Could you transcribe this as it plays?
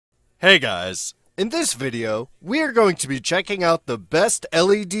Hey guys, in this video, we are going to be checking out the best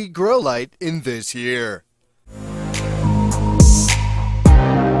LED grow light in this year.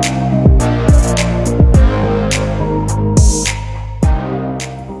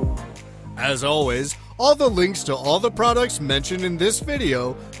 As always, all the links to all the products mentioned in this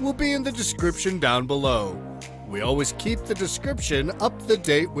video will be in the description down below. We always keep the description up to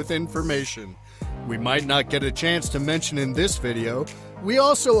date with information we might not get a chance to mention in this video. We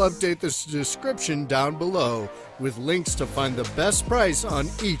also update this description down below with links to find the best price on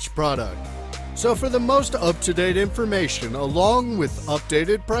each product. So for the most up-to-date information along with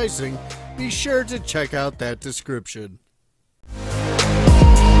updated pricing, be sure to check out that description.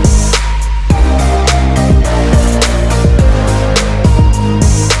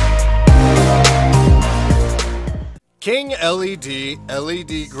 KingLED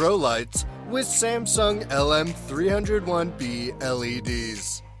LED grow lights with Samsung LM301B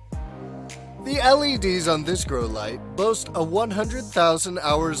LEDs. The LEDs on this grow light boast a 100,000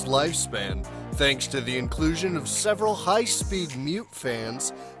 hours lifespan thanks to the inclusion of several high-speed mute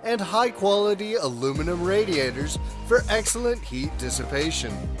fans and high-quality aluminum radiators for excellent heat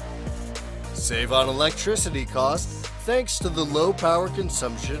dissipation. Save on electricity costs thanks to the low power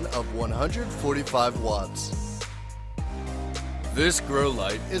consumption of 145 watts. This grow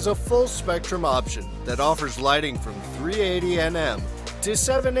light is a full spectrum option that offers lighting from 380 nm to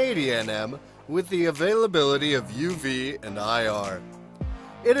 780 nm with the availability of UV and IR.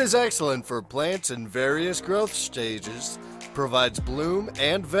 It is excellent for plants in various growth stages, provides bloom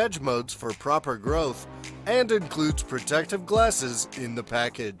and veg modes for proper growth, and includes protective glasses in the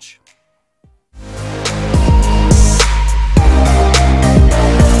package.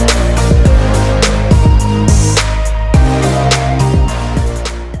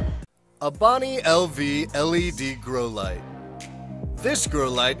 A Bonnie LV LED grow light. This grow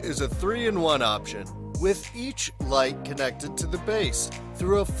light is a 3-in-1 option, with each light connected to the base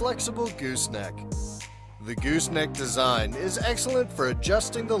through a flexible gooseneck. The gooseneck design is excellent for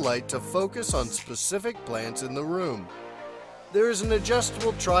adjusting the light to focus on specific plants in the room. There is an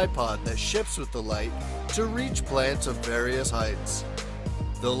adjustable tripod that ships with the light to reach plants of various heights.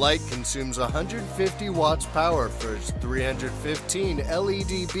 The light consumes 150 watts power for its 315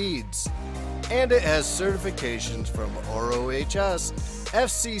 LED beads, and it has certifications from ROHS,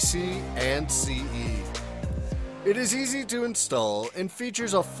 FCC, and CE. It is easy to install and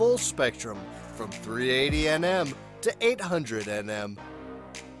features a full spectrum from 380 nm to 800 nm.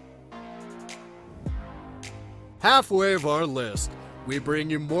 Halfway of our list, we bring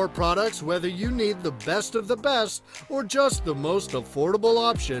you more products. Whether you need the best of the best or just the most affordable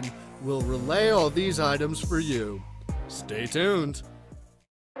option, we'll relay all these items for you. Stay tuned.